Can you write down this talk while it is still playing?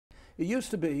It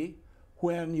used to be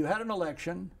when you had an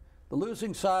election, the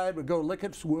losing side would go lick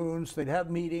its wounds. They'd have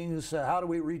meetings. How do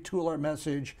we retool our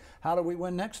message? How do we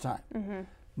win next time?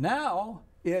 Now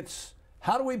it's,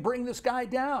 how do we bring this guy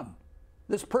down,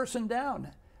 this person down?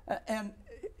 And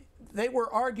they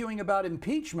were arguing about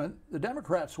impeachment, the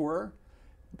Democrats were,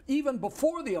 even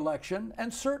before the election,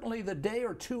 and certainly the day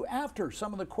or two after.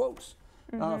 Some of the quotes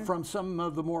from some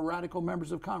of the more radical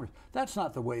members of Congress. That's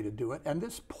not the way to do it, and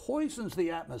this poisons the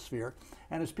atmosphere.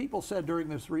 And as people said during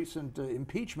this recent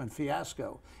impeachment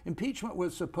fiasco, impeachment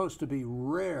was supposed to be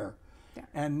rare. Yeah.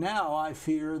 And now I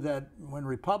fear that when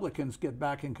Republicans get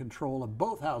back in control of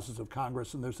both houses of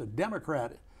Congress and there's a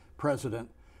Democrat president,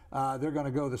 they're going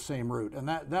to go the same route. And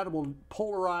that will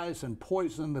polarize and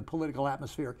poison the political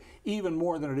atmosphere even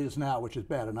more than it is now, which is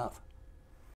bad enough.